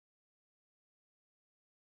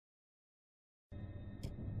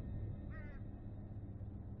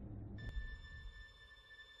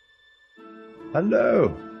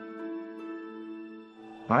Hello.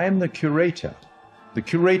 I am the curator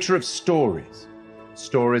of stories.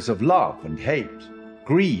 Stories of love and hate,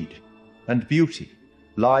 greed and beauty,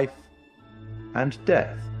 life and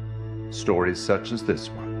death. Stories such as this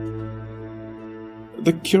one.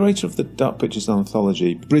 The curator of the Dark Pictures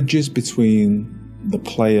anthology bridges between the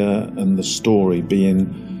player and the story,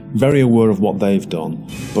 being very aware of what they've done,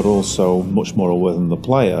 but also much more aware than the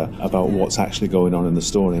player about what's actually going on in the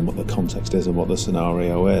story and what the context is and what the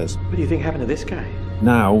scenario is. What do you think happened to this guy?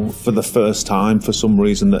 Now, for the first time, for some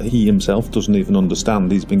reason that he himself doesn't even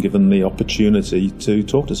understand, he's been given the opportunity to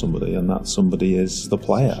talk to somebody, and that somebody is the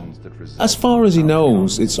player. As far as he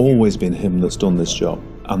knows, it's always been him that's done this job,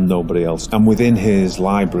 and nobody else. And within his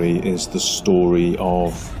library is the story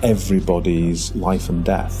of everybody's life and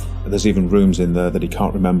death. There's even rooms in there that he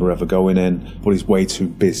can't remember ever going in, but he's way too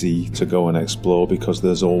busy to go and explore because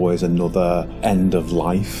there's always another end of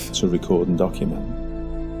life to record and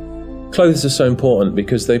document. Clothes are so important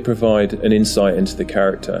because they provide an insight into the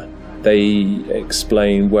character. They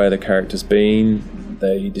explain where the character's been,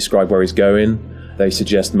 they describe where he's going, they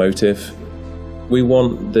suggest motive. We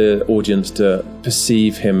want the audience to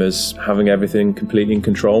perceive him as having everything completely in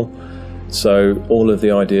control. So all of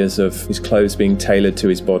the ideas of his clothes being tailored to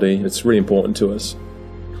his body, it's really important to us.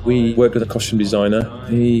 We worked with a costume designer.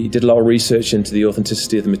 He did a lot of research into the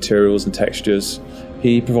authenticity of the materials and textures.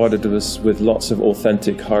 He provided us with lots of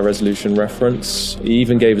authentic high-resolution reference. He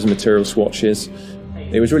even gave us material swatches.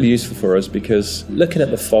 It was really useful for us because looking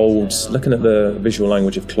at the folds, looking at the visual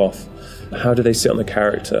language of cloth, how do they sit on the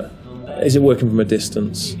character? Is it working from a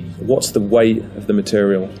distance? What's the weight of the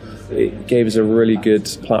material? It gave us a really good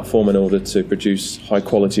platform in order to produce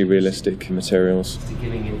high-quality, realistic materials.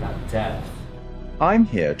 Giving it that depth. I'm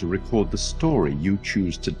here to record the story you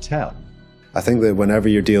choose to tell. I think that whenever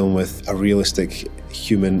you're dealing with a realistic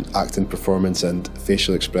human acting performance and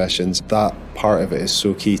facial expressions, that part of it is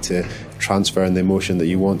so key to transferring the emotion that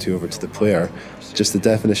you want to over to the player. Just the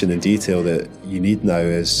definition and detail that you need now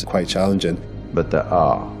is quite challenging. But there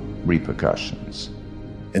are repercussions.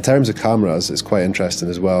 In terms of cameras, it's quite interesting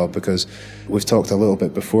as well because we've talked a little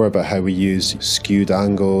bit before about how we use skewed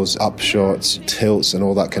angles, upshots, tilts and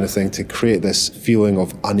all that kind of thing to create this feeling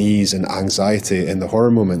of unease and anxiety in the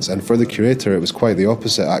horror moments. And for the curator, it was quite the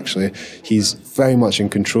opposite actually. He's very much in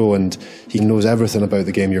control and he knows everything about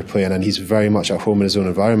the game you're playing and he's very much at home in his own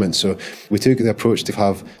environment. So we took the approach to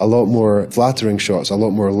have a lot more flattering shots, a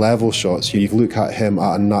lot more level shots. You look at him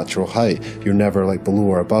at a natural height. You're never like below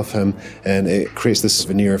or above him and it creates this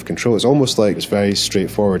veneer of control. It's almost like it's very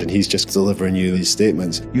straightforward and he's just delivering you these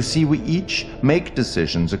statements. You see, we each make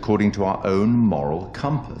decisions according to our own moral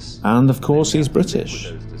compass. And of course he's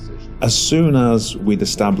British. As soon as we'd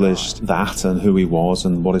established that and who he was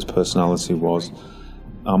and what his personality was,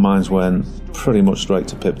 our minds went pretty much straight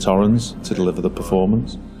to Pip Torrens to deliver the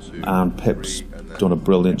performance. And Pip's done a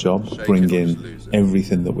brilliant job bringing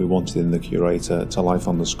everything that we wanted in the curator to life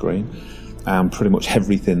on the screen. And pretty much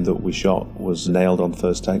everything that we shot was nailed on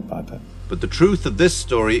first take by Pip. But the truth of this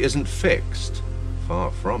story isn't fixed. Far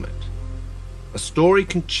from it. A story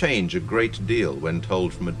can change a great deal when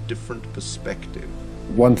told from a different perspective.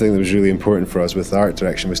 One thing that was really important for us with the art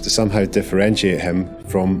direction was to somehow differentiate him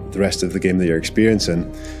from the rest of the game that you're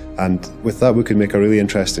experiencing. And with that we could make a really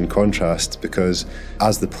interesting contrast because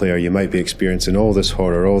as the player you might be experiencing all this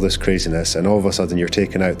horror, all this craziness, and all of a sudden you're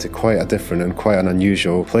taken out to quite a different and quite an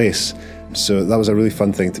unusual place. So that was a really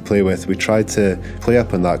fun thing to play with. We tried to play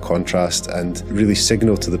up on that contrast and really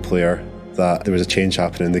signal to the player that there was a change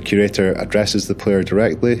happening. The curator addresses the player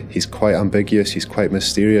directly. He's quite ambiguous, he's quite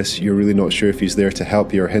mysterious. You're really not sure if he's there to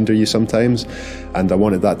help you or hinder you sometimes. And I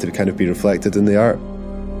wanted that to kind of be reflected in the art.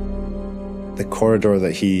 The corridor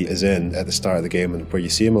that he is in at the start of the game and where you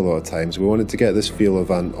see him a lot of times, we wanted to get this feel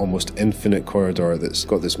of an almost infinite corridor that's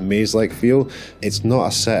got this maze-like feel. It's not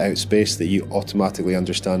a set out space that you automatically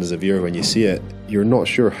understand as a viewer when you see it. You're not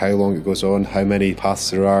sure how long it goes on, how many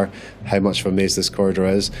paths there are, how much of a maze this corridor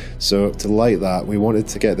is. So to light that, we wanted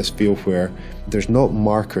to get this feel where there's not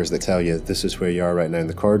markers that tell you this is where you are right now in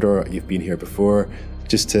the corridor, you've been here before,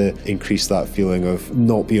 just to increase that feeling of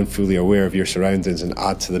not being fully aware of your surroundings and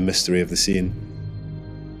add to the mystery of the scene.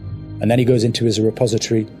 And then he goes into his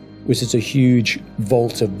repository, which is a huge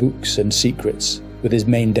vault of books and secrets, with his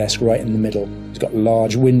main desk right in the middle. He's got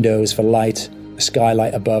large windows for light, a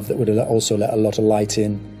skylight above that would also let a lot of light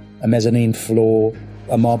in, a mezzanine floor,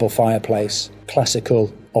 a marble fireplace,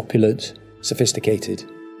 classical, opulent, sophisticated.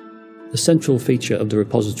 The central feature of the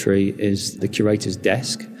repository is the curator's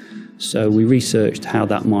desk. So we researched how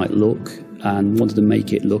that might look and wanted to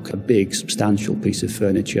make it look a big, substantial piece of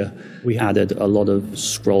furniture. We added a lot of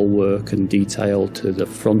scroll work and detail to the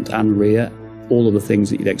front and rear. All of the things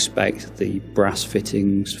that you'd expect, the brass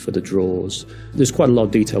fittings for the drawers. There's quite a lot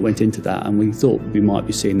of detail went into that, and we thought we might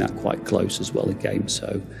be seeing that quite close as well again.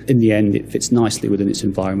 So in the end, it fits nicely within its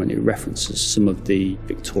environment. It references some of the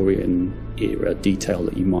Victorian era detail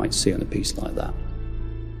that you might see on a piece like that.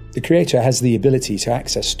 The creator has the ability to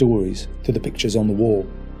access stories through the pictures on the wall.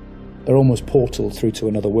 They're almost portals through to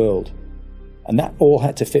another world. And that all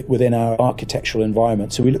had to fit within our architectural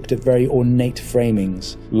environment. So we looked at very ornate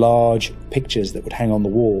framings, large pictures that would hang on the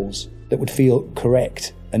walls, that would feel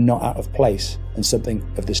correct and not out of place, and something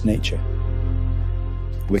of this nature.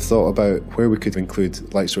 We thought about where we could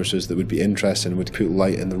include light sources that would be interesting, would put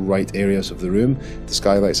light in the right areas of the room. The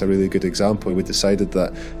skylight's a really good example. We decided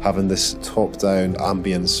that having this top-down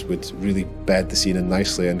ambience would really bed the scene in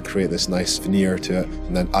nicely and create this nice veneer to it.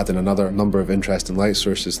 And then adding another number of interesting light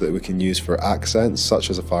sources that we can use for accents, such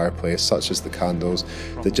as a fireplace, such as the candles,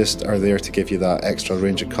 that just are there to give you that extra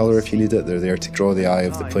range of colour if you need it. They're there to draw the eye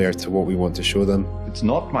of the player to what we want to show them. It's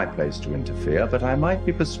not my place to interfere, but I might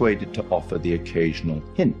be persuaded to offer the occasional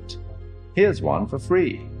hint. Here's one for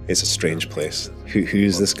free. It's a strange place.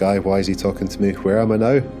 Who's this guy? Why is he talking to me? Where am I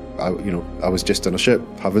now? I was just on a ship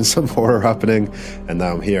having some horror happening, and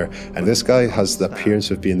now I'm here. And this guy has the appearance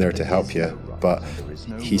of being there to help you, but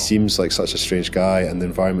he seems like such a strange guy, and the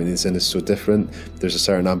environment he's in is so different. There's a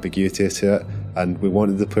certain ambiguity to it, and we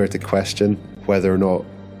wanted the player to question whether or not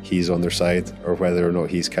he's on their side or whether or not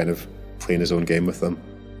he's kind of playing his own game with them.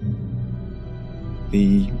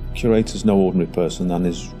 The curator's no ordinary person, and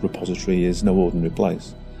his repository is no ordinary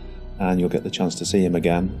place. And you'll get the chance to see him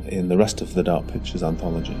again in the rest of the Dark Pictures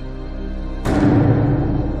anthology.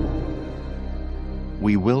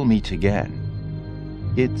 We will meet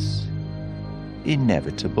again. It's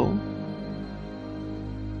inevitable.